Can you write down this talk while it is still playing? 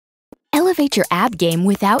Elevate your ab game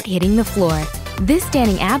without hitting the floor. This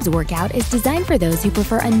standing abs workout is designed for those who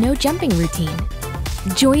prefer a no jumping routine.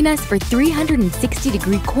 Join us for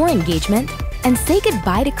 360-degree core engagement and say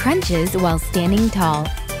goodbye to crunches while standing tall.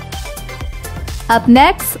 Up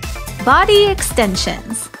next, body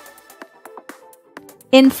extensions.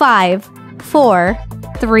 In 5, 4,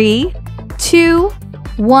 3, 2,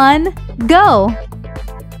 1, go!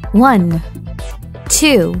 1,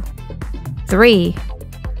 2, 3,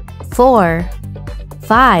 4,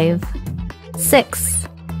 5, 6,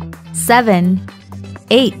 7,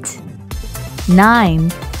 8,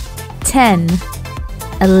 9, 10,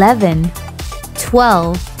 11,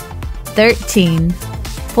 12, 13,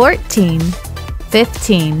 14,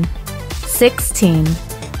 15, 16.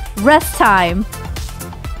 Rest time.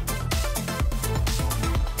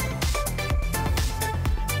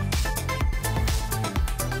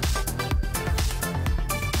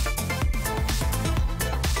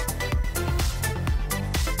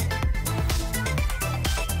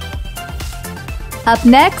 Up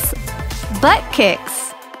next, butt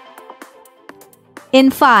kicks. In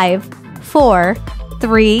 5, 4,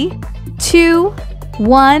 3, 2,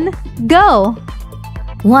 1, go!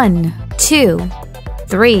 1, 2,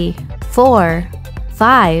 3, 4,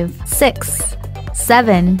 5, 6,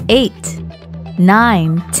 7, 8,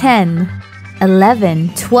 9, 10, 11,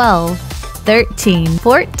 12, 13,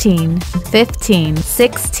 14, 15,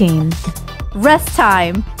 16. Rest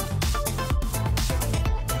time.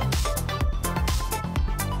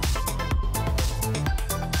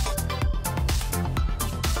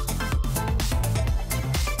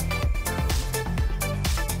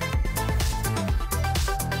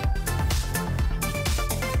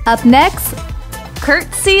 Up next,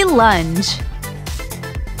 curtsy lunge.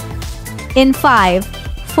 In 5,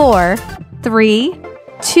 4, 3,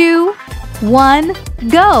 2, 1,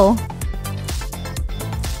 go!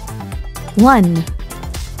 1,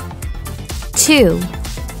 2,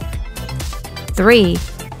 3,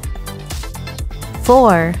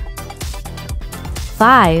 4,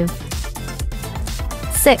 5,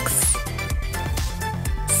 6,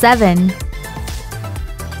 7,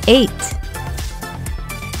 8,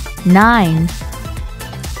 9,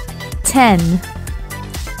 10,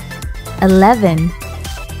 11,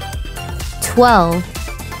 12,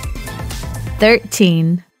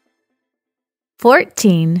 13,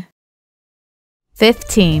 14,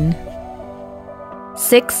 15,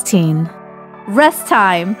 16. Rest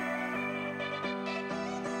time.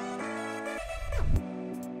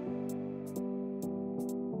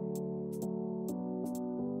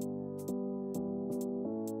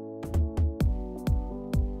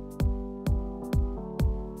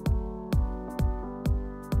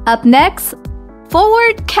 Up next,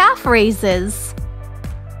 forward calf raises.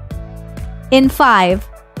 In 5,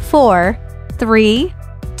 4, 3,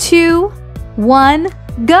 2, 1,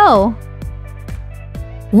 go!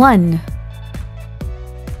 1,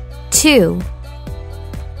 2,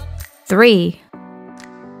 3,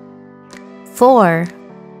 4,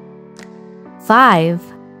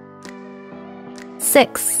 5,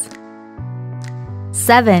 6,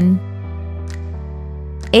 7,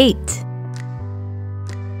 8,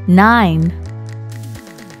 9,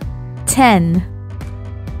 10,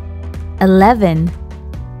 11,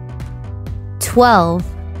 12,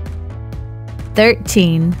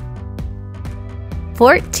 13,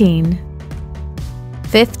 14,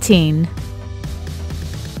 15,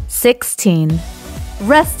 16.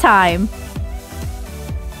 Rest time.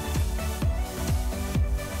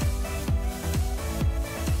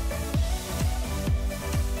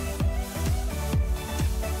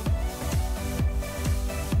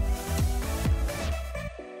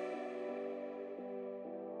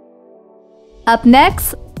 Up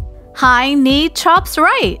next, high knee chops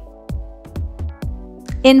right.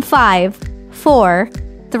 In 5, 4,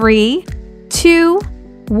 3, 2,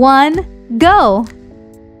 1, go!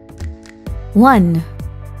 1,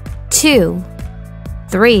 2,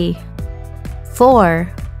 3,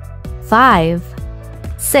 4, 5,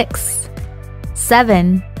 6,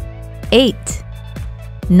 7, 8,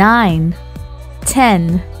 9,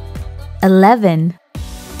 10, 11,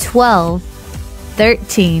 12,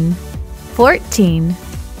 13, 14,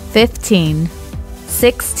 15,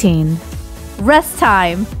 16. Rest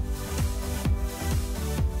time.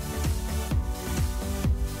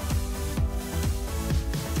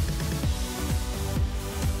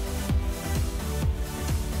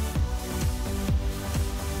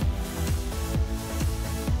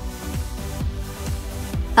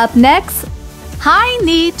 Up next, high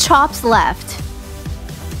knee chops left.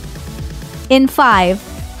 In 5,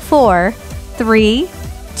 4, 3,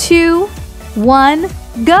 2, 1,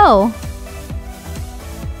 go!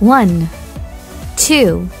 1,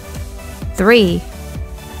 2, 3,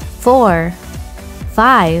 4,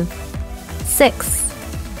 5, 6,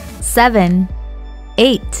 7,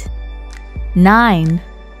 8, 9,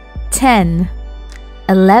 10,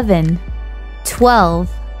 11, 12,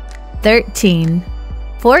 13,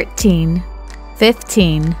 14,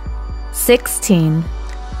 15, 16.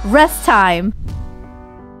 Rest time.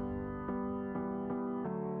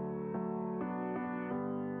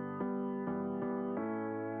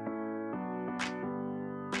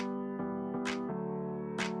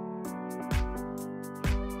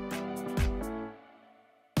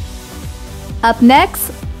 Up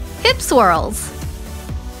next, hip swirls.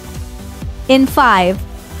 In 5,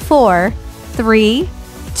 4, 3,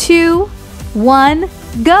 2, 1,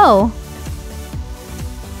 go.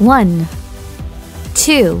 1,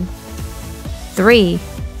 2, 3,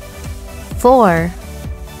 4,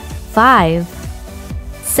 5,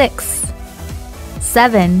 6,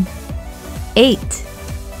 7, 8,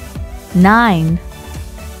 9,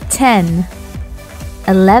 10,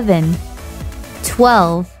 11,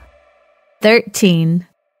 12, 13,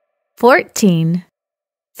 14,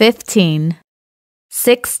 15,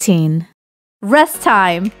 16. Rest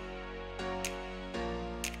time.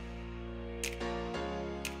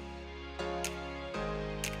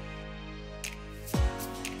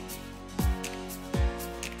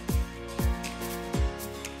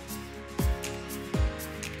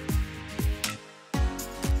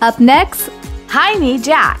 Up next, high knee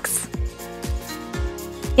jacks.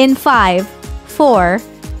 In 5, 4,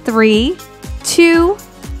 3, 2,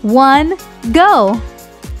 1, go.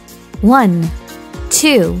 1,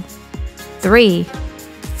 2, 3,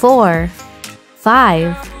 4,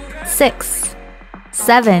 5, 6,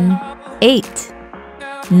 7, 8,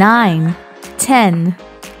 9, 10,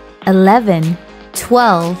 11,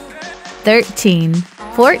 12, 13,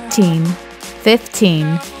 14,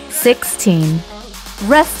 15, 16.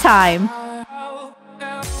 Rest time.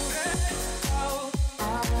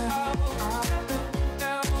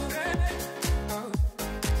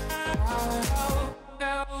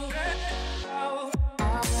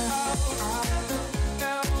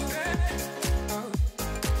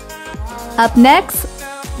 Up next,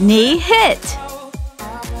 knee hit.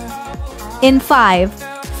 In 5,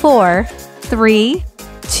 4, 3,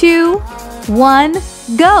 2, 1,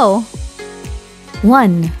 go.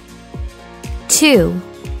 1, 2,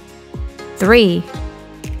 3,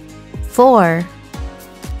 4,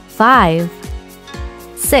 5,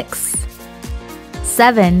 6,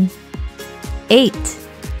 7, 8,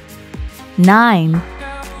 9,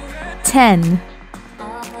 10,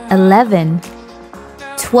 11,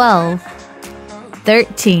 12,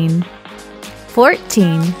 13,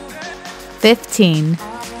 14, 15,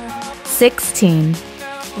 16.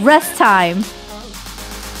 Rest time.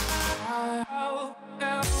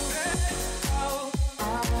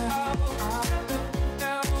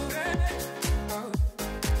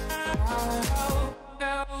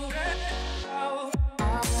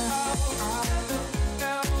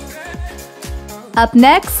 Up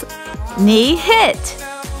next, knee hit.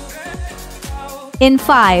 In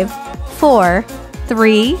 5, 4,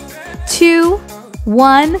 3, 2,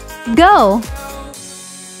 1, go.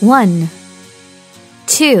 1,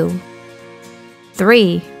 2,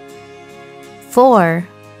 3, 4,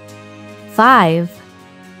 5,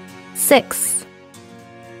 6,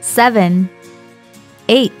 7,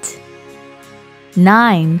 8,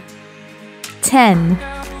 9, 10,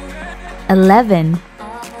 11,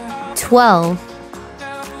 12,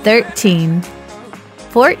 13,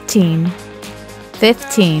 14,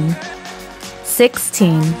 15,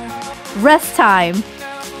 16. Rest time.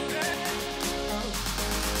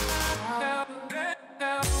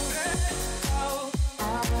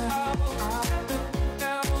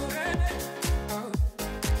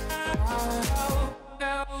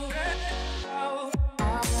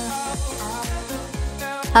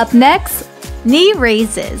 Up next, knee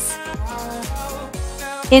raises.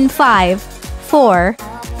 In 5, 4,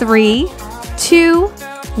 3, 2,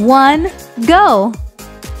 1, go.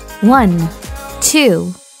 1,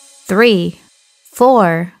 2, 3,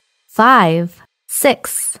 4, 5,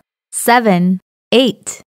 6, 7,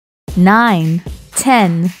 8, 9,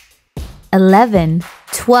 10, 11,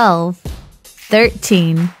 12,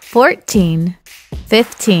 13, 14,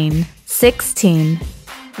 15, 16.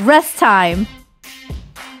 Rest time.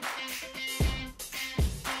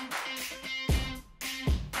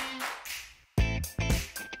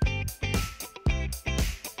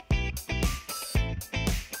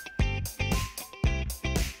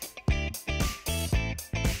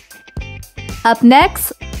 Up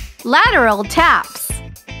next, lateral taps.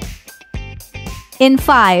 In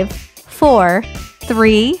 5, 4,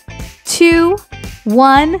 3, 2,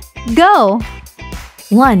 1, go!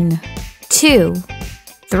 1, 2,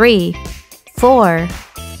 3, 4,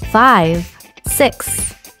 5,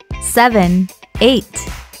 6, 7, 8,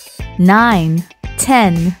 9,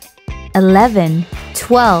 10, 11,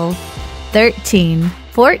 12, 13,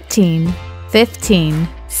 14, 15,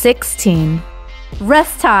 16.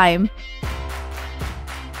 Rest time.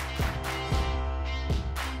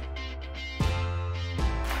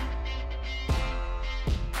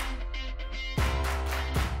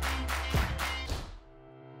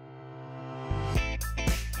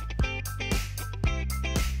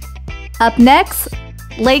 Up next,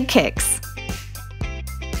 leg kicks.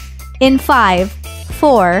 In 5,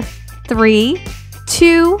 4, 3,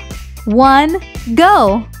 2, 1,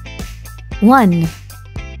 go! 1,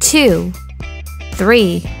 2,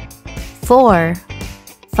 3, 4,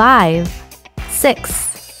 5,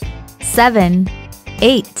 6, 7,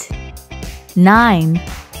 8, 9,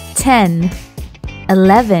 10,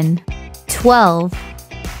 11, 12,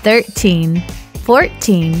 13,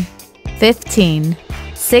 14, 15,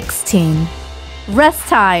 16. Rest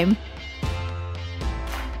time.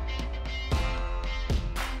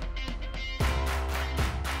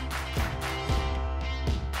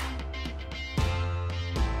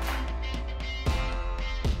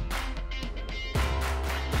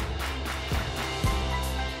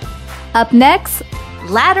 Up next,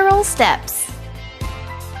 lateral steps.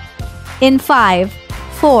 In 5,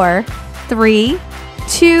 4, 3,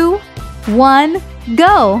 2, 1,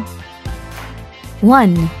 go!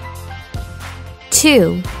 1,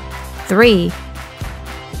 2, 3,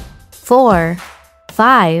 4,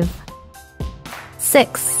 5,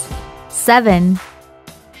 6, 7,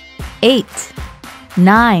 8,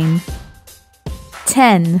 9,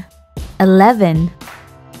 10, 11,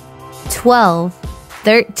 12,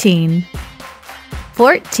 13,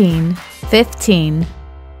 14, 15,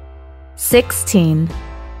 16.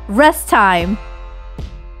 Rest time.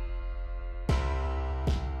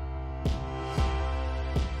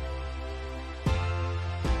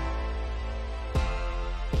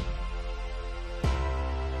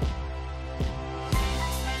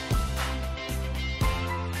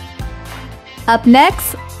 Up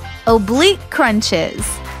next, oblique crunches.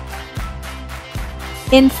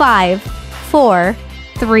 In 5, 4,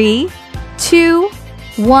 3, 2,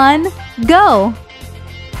 1, go!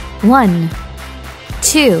 1,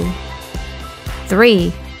 2,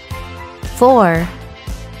 3, 4,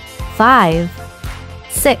 5,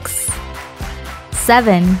 6,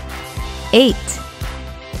 7, 8,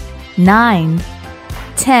 9,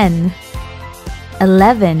 10,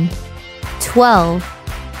 11, 12,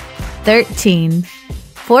 13,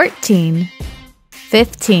 14,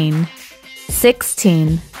 15,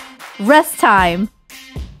 16. Rest time.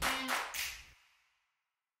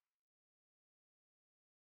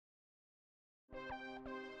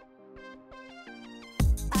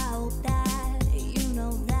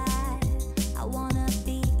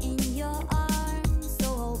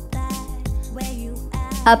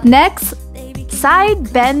 Up next,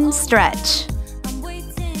 side bend stretch.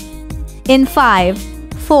 In 5,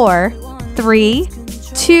 4, 3,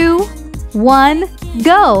 2, 1,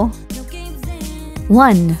 go!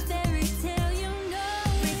 1,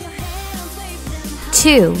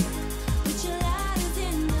 2,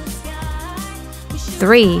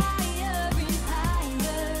 3,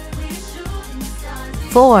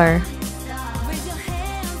 4,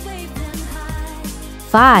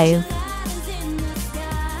 5,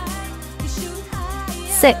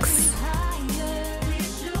 6,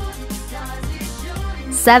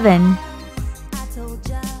 7,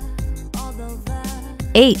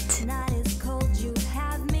 8,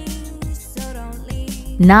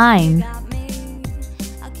 9,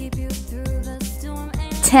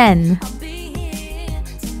 10,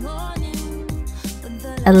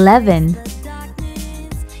 11,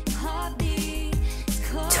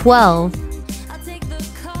 12,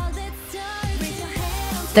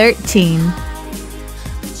 13,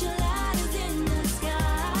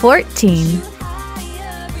 14,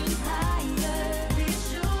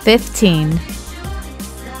 15,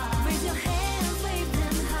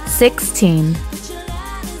 16.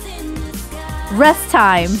 Rest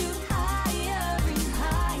time.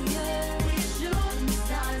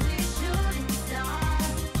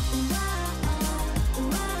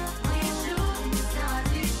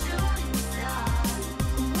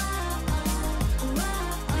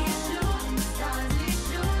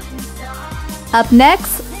 Up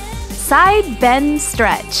next, side bend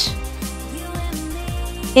stretch.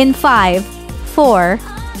 In 5, 4,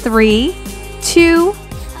 3, 2,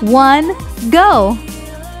 1, go!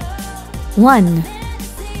 1,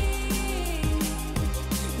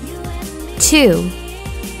 2,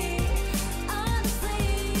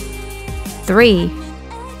 3,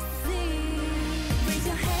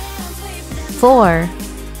 4,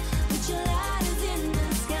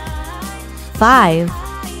 5,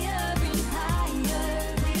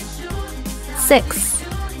 6,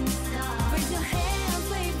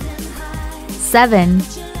 7,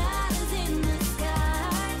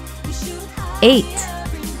 8,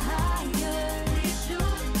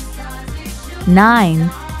 9,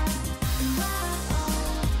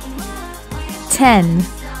 10,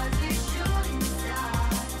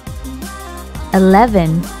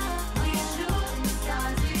 11,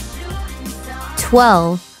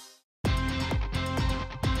 12,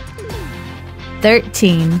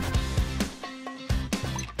 13,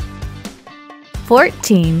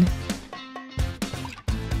 14,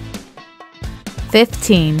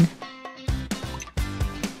 15,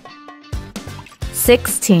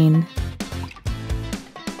 16.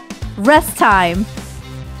 Rest time.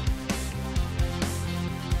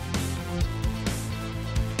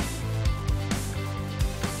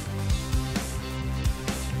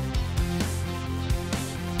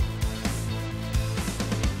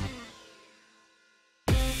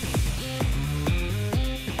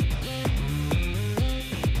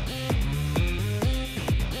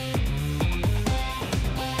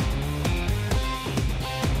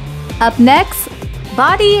 Up next,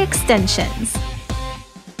 body extensions.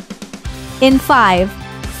 In 5,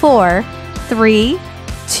 4, 3,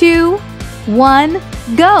 2, 1,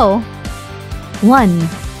 go! 1,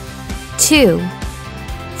 2,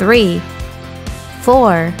 3,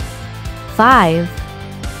 4, 5,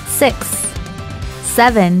 6,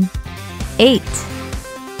 7, 8,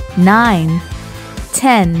 9,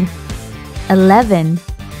 10, 11,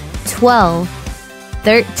 12,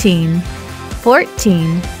 13,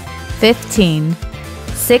 14, 15,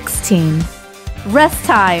 16. Rest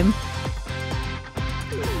time.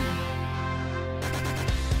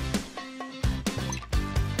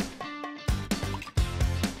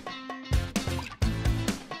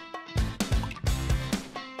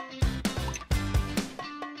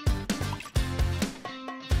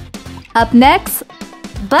 Up next,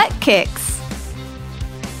 butt kicks.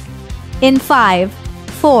 In 5,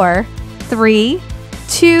 4, 3,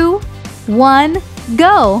 2, 1,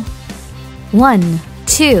 go! 1,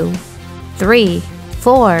 2, 3,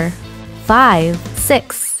 4, 5,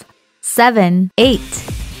 6, 7, 8,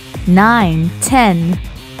 9, 10,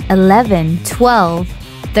 11, 12,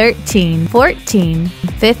 13, 14,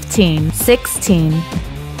 15, 16.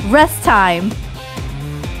 Rest time.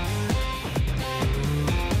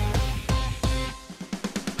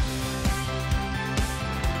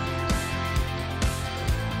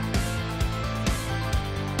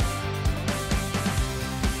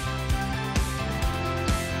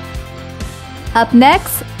 Up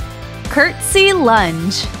next, curtsy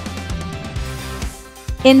lunge.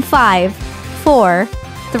 In 5, 4,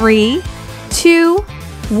 3, 2,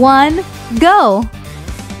 1, go!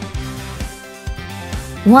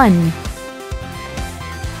 1,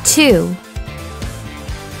 2,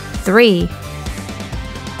 3,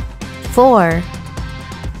 4,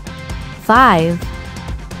 5,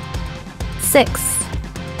 6,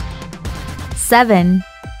 7,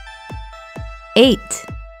 8,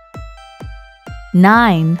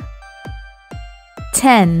 9,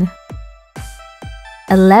 10,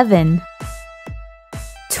 11,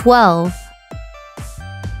 12,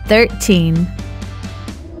 13,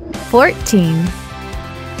 14,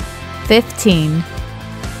 15,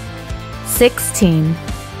 16.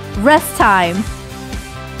 Rest time.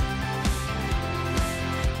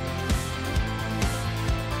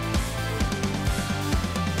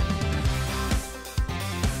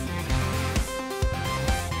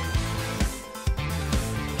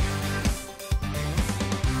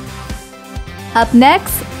 Up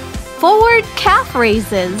next, forward calf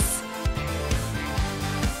raises.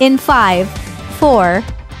 In 5, 4,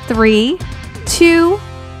 3, 2,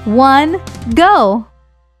 1, go!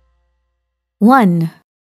 1,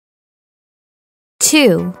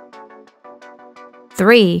 2,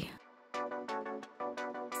 3,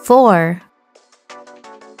 4,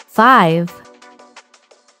 5,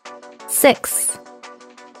 6,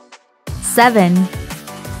 7,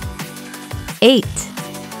 8,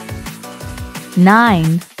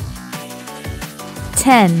 9,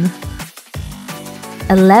 10,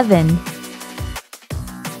 11,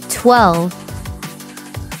 12,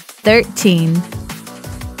 13,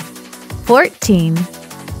 14,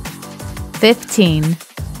 15,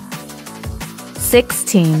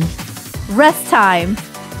 16. Rest time.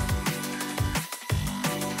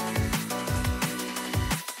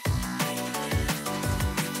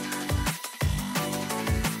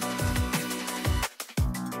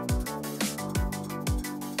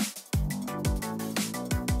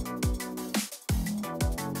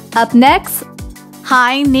 Up next,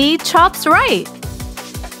 high knee chops right.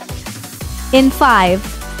 In 5,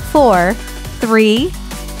 4, 3,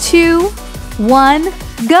 2, 1,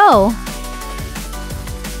 go.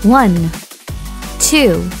 1,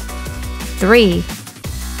 2, 3,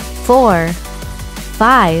 4,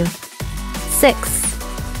 5, 6,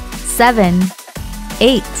 7,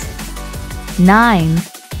 8, 9,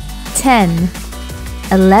 10,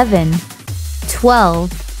 11,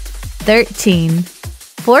 12, 13,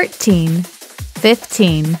 14,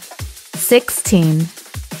 15, 16.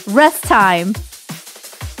 Rest time.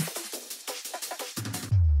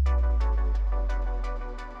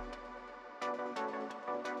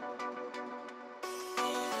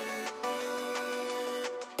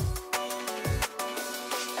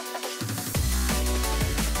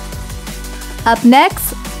 Up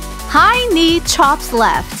next, high knee chops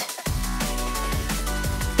left.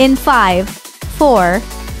 In 5, 4,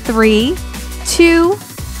 3, 2,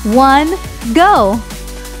 1, go.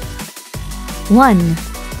 1,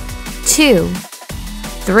 2,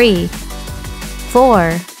 3,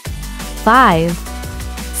 4, 5,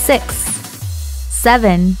 6,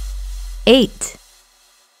 7, 8,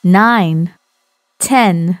 9,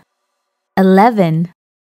 10, 11,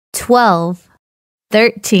 12,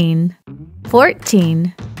 13,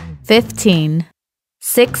 14, 15,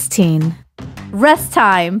 16. Rest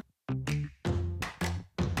time.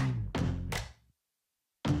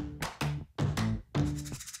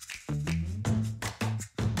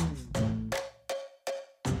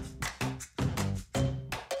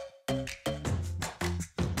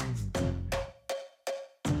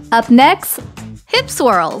 Up next, hip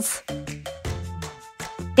swirls.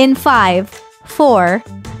 In 5, 4,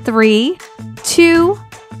 3, 2,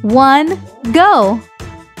 1, go.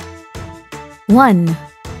 1,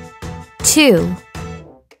 2,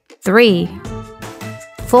 3,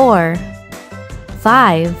 4,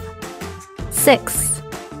 5, 6,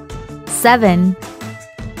 7,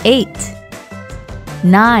 8,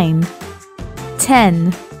 9,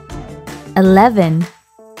 10, 11,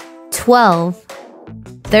 12,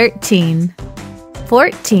 13,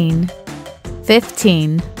 14,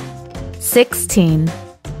 15, 16.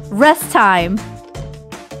 Rest time.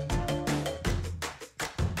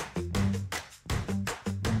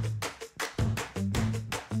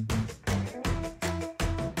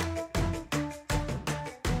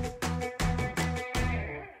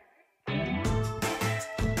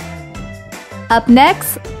 Up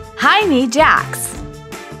next, high knee jacks.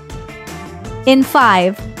 In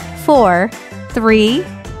 5, 4, 3,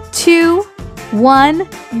 2, 1,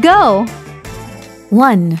 go.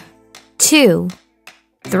 1, 2,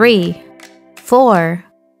 3, 4,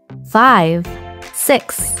 5,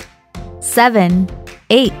 6, 7,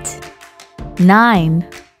 8, 9,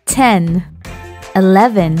 10,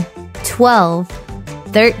 11, 12,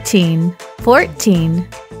 13, 14,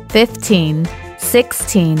 15,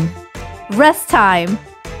 16. Rest time.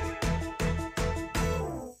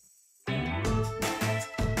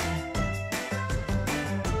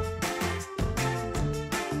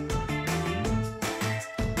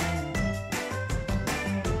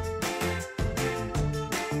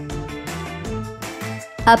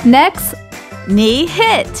 Up next, knee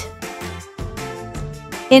hit.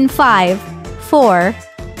 In 5, 4,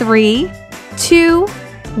 3, 2,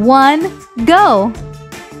 1, go.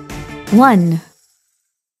 1,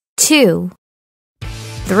 2,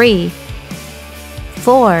 3,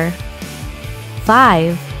 4,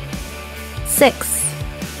 5, 6,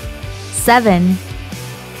 7,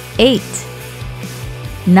 8,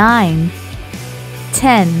 9,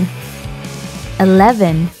 10,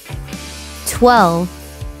 11, 12,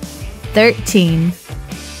 13,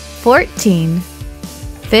 14,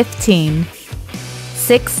 15,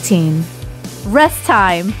 16. Rest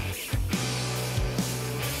time.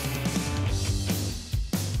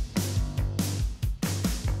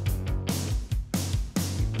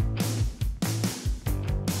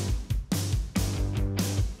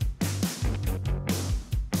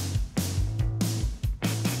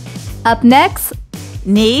 Up next,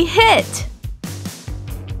 knee hit.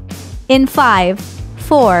 In 5,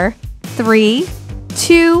 4, 3,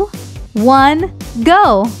 2, 1,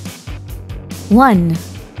 go. 1,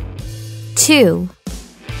 2,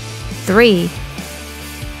 3,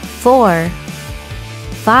 4,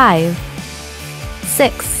 5,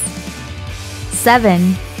 6,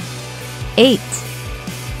 7, 8,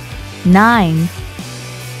 9,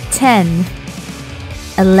 10,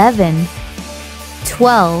 11,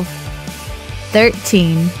 12,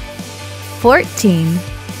 13, 14,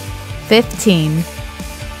 15,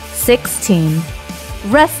 16.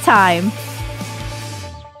 Rest time.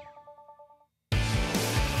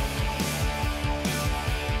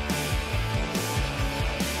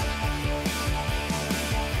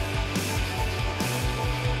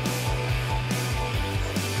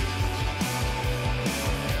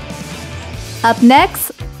 Up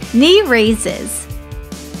next, knee raises.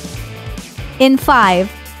 In 5,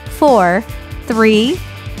 4, 3,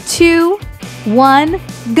 2, 1,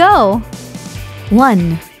 go.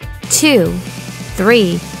 1, 2,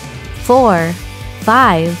 3, 4,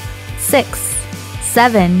 5, 6,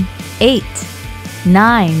 7, 8,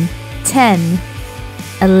 9, 10,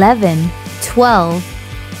 11, 12,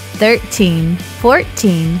 13,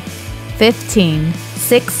 14, 15,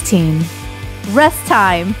 16. Rest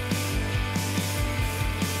time.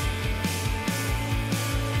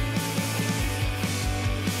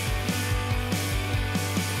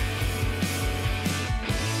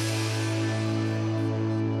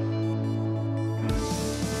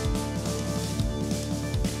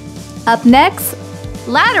 Up next,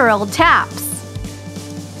 lateral taps.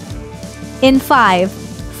 In 5,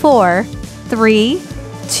 4, 3,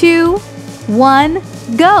 2, 1,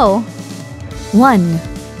 go. 1,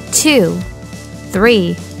 2,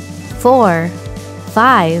 3, 4,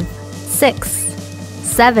 5, 6,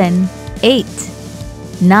 7, 8,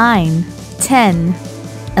 9, 10,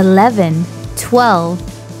 11, 12,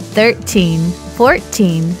 13,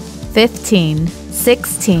 14, 15,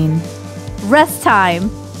 16. Rest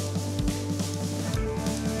time.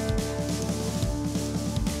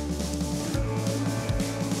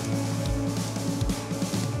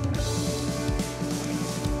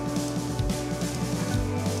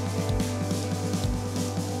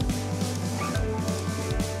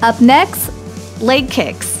 Up next, leg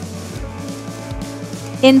kicks.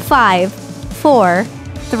 In 5, 4,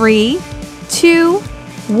 3, 2,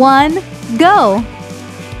 1, go.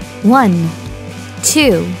 1,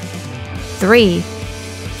 2, 3,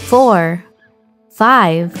 4,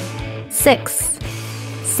 5, 6,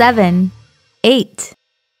 7, 8,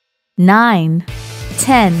 9,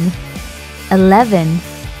 10, 11,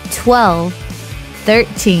 12,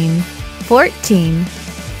 13, 14,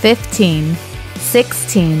 15,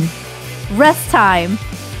 16. Rest time.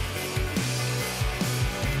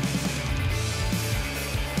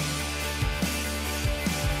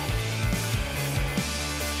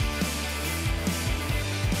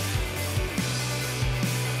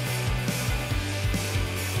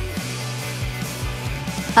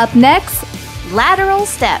 Up next, lateral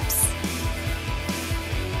steps.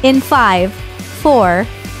 In 5, 4,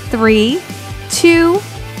 3, 2,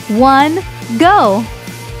 1, go.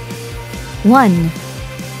 1,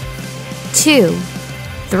 2,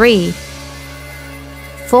 3,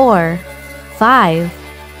 4, 5,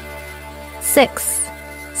 6,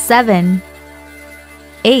 7,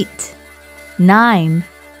 8, 9,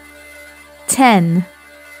 10,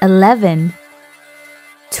 11,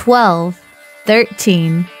 12,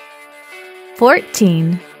 13,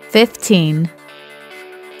 14, 15,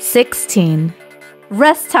 16.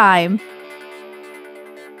 Rest time.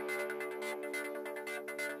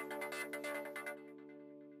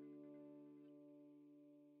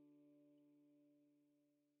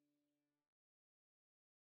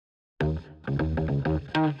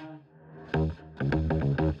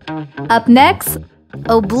 Up next,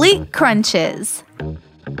 oblique crunches.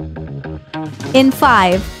 In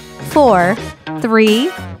 5, 4,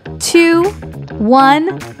 3, 2,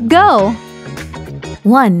 1, go.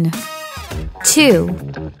 1, 2,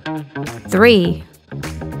 3,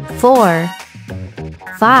 4,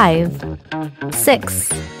 5, 6,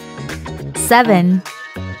 7,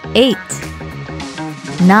 8,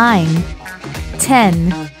 9,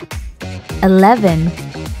 10, 11,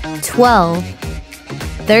 12,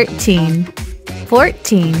 13,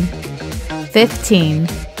 14, 15,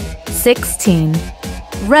 16.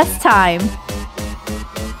 Rest time.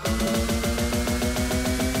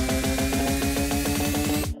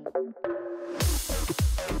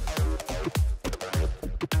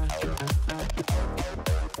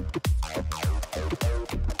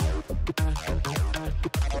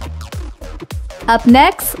 Up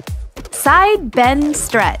next, side bend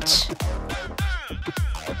stretch.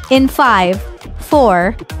 In 5,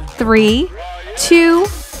 4, 3, 2,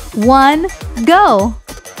 1, go.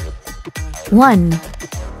 1,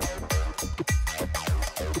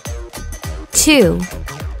 2,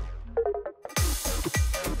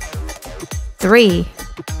 3,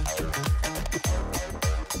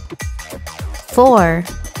 4,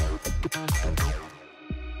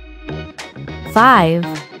 5,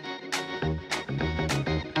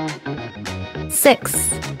 6,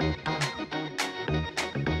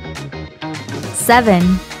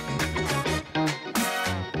 7,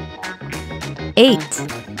 8,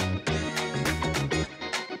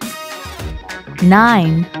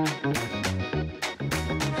 9,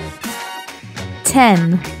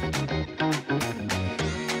 10,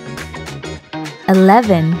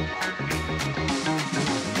 11,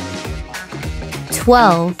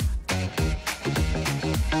 12,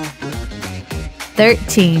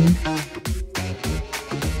 13,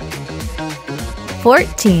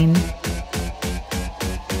 14,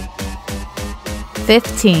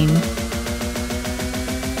 15,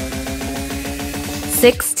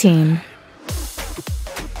 16.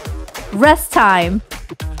 Rest time.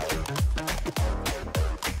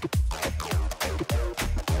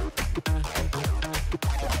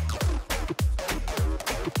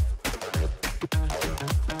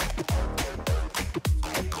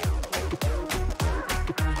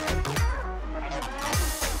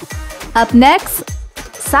 Up next,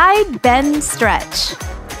 side bend stretch.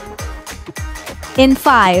 In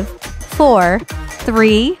 5, 4,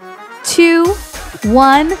 3, 2,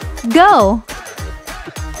 1, go.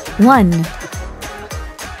 1,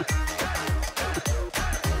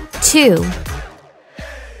 2,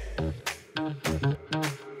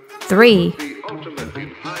 3,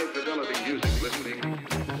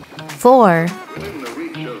 4,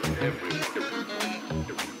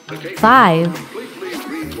 5,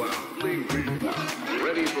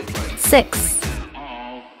 6,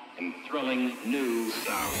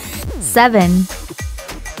 7,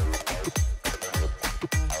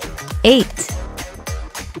 8,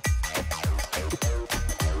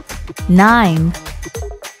 9,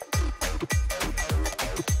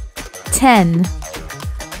 10,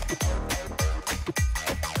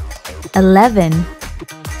 11,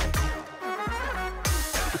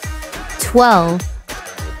 12,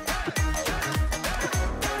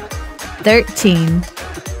 13,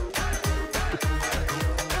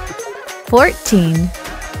 14,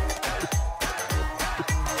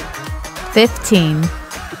 15,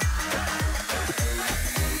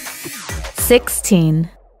 16.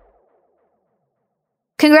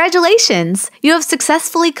 Congratulations! You have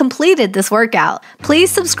successfully completed this workout.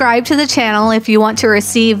 Please subscribe to the channel if you want to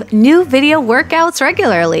receive new video workouts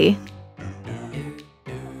regularly.